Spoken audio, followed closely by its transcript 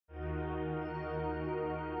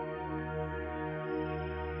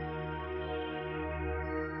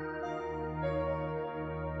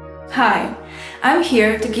Hi, I'm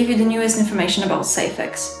here to give you the newest information about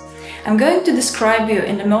Safex. I'm going to describe you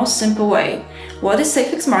in the most simple way what is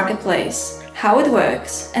Safex Marketplace, how it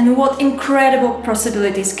works, and what incredible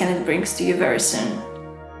possibilities can it bring to you very soon.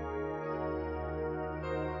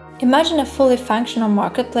 Imagine a fully functional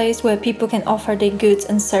marketplace where people can offer their goods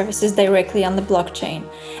and services directly on the blockchain,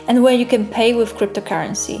 and where you can pay with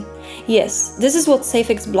cryptocurrency. Yes, this is what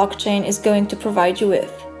Safex Blockchain is going to provide you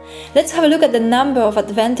with. Let's have a look at the number of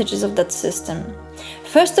advantages of that system.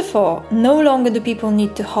 First of all, no longer do people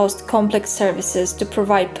need to host complex services to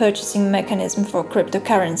provide purchasing mechanism for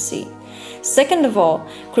cryptocurrency. Second of all,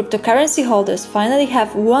 cryptocurrency holders finally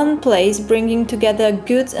have one place bringing together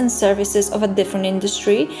goods and services of a different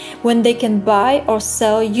industry when they can buy or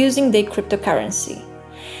sell using their cryptocurrency.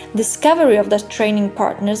 Discovery of that trading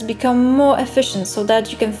partners become more efficient so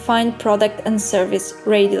that you can find product and service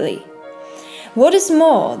readily. What is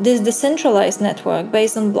more, this decentralized network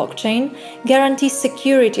based on blockchain guarantees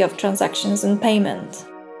security of transactions and payment.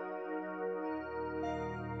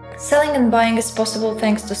 Selling and buying is possible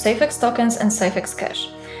thanks to Safex tokens and Safex Cash.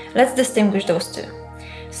 Let's distinguish those two.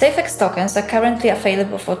 Safex tokens are currently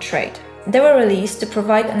available for trade. They were released to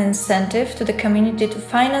provide an incentive to the community to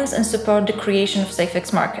finance and support the creation of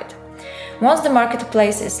Safex Market. Once the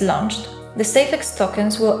marketplace is launched, the Safex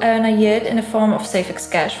tokens will earn a yield in the form of Safex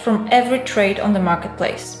Cash from every trade on the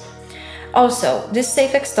marketplace. Also, these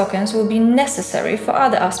Safex tokens will be necessary for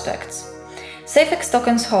other aspects. Safex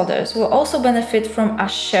tokens holders will also benefit from a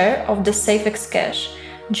share of the Safex Cash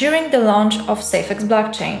during the launch of Safex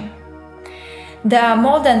Blockchain. There are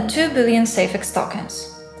more than 2 billion Safex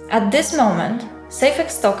tokens. At this moment,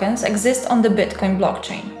 Safex tokens exist on the Bitcoin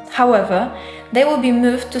blockchain. However, they will be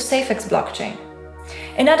moved to Safex Blockchain.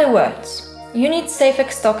 In other words, you need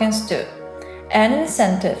Safex tokens to earn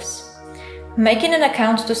incentives, making an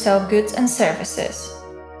account to sell goods and services,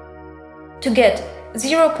 to get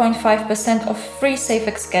 0.5% of free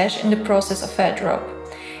Safex Cash in the process of airdrop.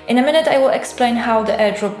 In a minute I will explain how the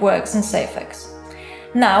airdrop works in Safex.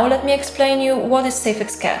 Now let me explain you what is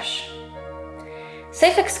Safex Cash.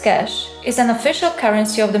 Safex Cash is an official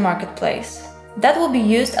currency of the marketplace that will be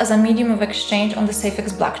used as a medium of exchange on the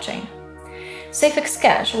Safex blockchain. Safex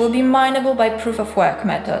Cash will be mineable by proof-of-work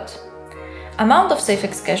method. Amount of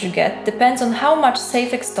Safex Cash you get depends on how much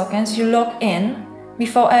Safex tokens you lock in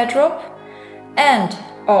before airdrop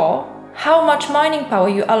and/or how much mining power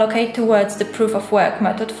you allocate towards the proof-of-work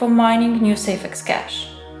method for mining new Safex Cash.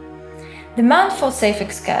 Demand for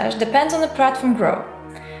Safex Cash depends on the platform growth.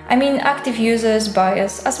 I mean active users,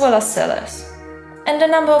 buyers, as well as sellers. And the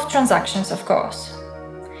number of transactions, of course.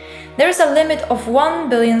 There is a limit of 1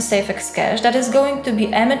 billion Safex Cash that is going to be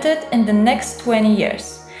emitted in the next 20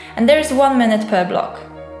 years, and there is 1 minute per block.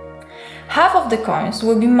 Half of the coins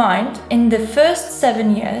will be mined in the first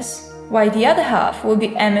 7 years, while the other half will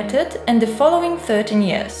be emitted in the following 13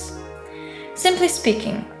 years. Simply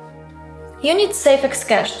speaking, you need Safex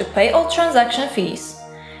Cash to pay all transaction fees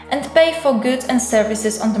and pay for goods and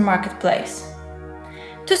services on the marketplace.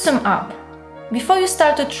 To sum up, before you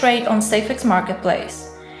start to trade on Safex Marketplace,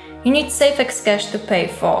 you need Safex Cash to pay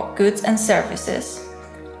for goods and services,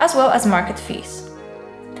 as well as market fees.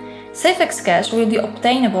 Safex Cash will be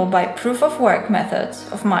obtainable by proof-of-work methods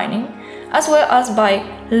of mining, as well as by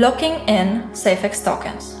locking in Safex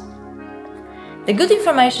tokens. The good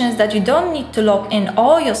information is that you don't need to lock in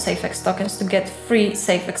all your Safex tokens to get free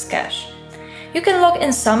Safex Cash. You can lock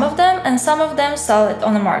in some of them and some of them sell it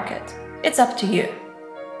on the market. It's up to you.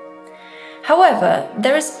 However,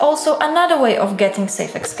 there is also another way of getting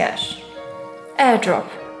Safex Cash. Airdrop.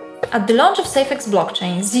 At the launch of Safex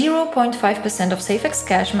Blockchain, 0.5% of Safex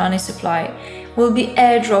Cash money supply will be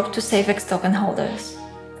airdropped to Safex token holders.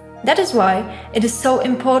 That is why it is so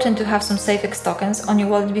important to have some Safex tokens on your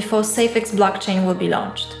wallet before Safex Blockchain will be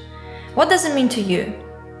launched. What does it mean to you?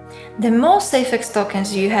 The more Safex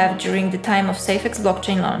tokens you have during the time of Safex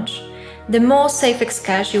Blockchain launch, the more Safex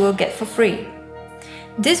Cash you will get for free.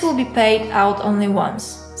 This will be paid out only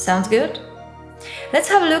once. Sounds good? Let's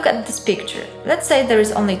have a look at this picture. Let's say there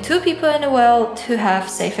is only 2 people in the world who have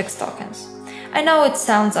Safex tokens. I know it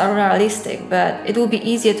sounds unrealistic, but it will be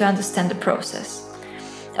easier to understand the process.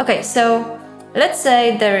 Okay, so let's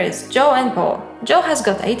say there is Joe and Paul. Joe has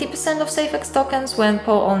got 80% of Safex tokens, when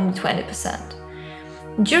Paul only 20%.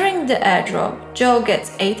 During the airdrop, Joe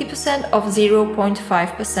gets 80% of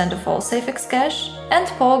 0.5% of all Safex Cash, and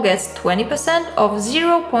Paul gets 20% of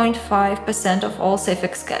 0.5% of all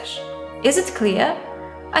Safex Cash. Is it clear?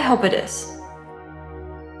 I hope it is.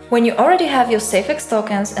 When you already have your Safex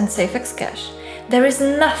tokens and Safex Cash, there is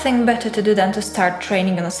nothing better to do than to start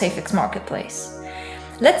trading on a Safex marketplace.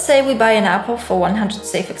 Let's say we buy an apple for 100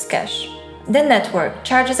 Safex cash. The network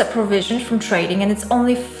charges a provision from trading and it's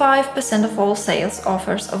only 5% of all sales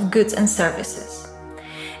offers of goods and services.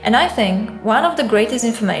 And I think one of the greatest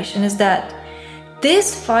information is that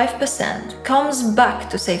this 5% comes back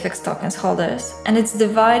to Safex Tokens holders and it's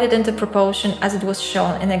divided into proportion as it was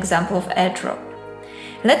shown in the example of airdrop.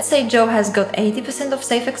 Let's say Joe has got 80% of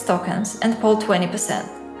Safex tokens and Paul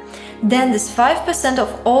 20%. Then this 5%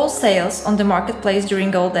 of all sales on the marketplace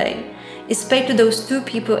during all day is paid to those two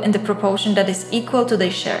people in the proportion that is equal to their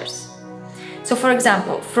shares. So for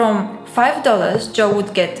example, from $5 Joe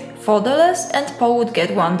would get $4 and Paul would get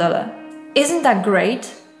 $1. Isn't that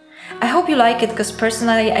great? I hope you like it because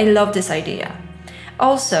personally I love this idea.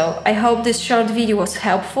 Also, I hope this short video was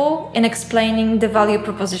helpful in explaining the value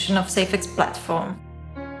proposition of Safex platform.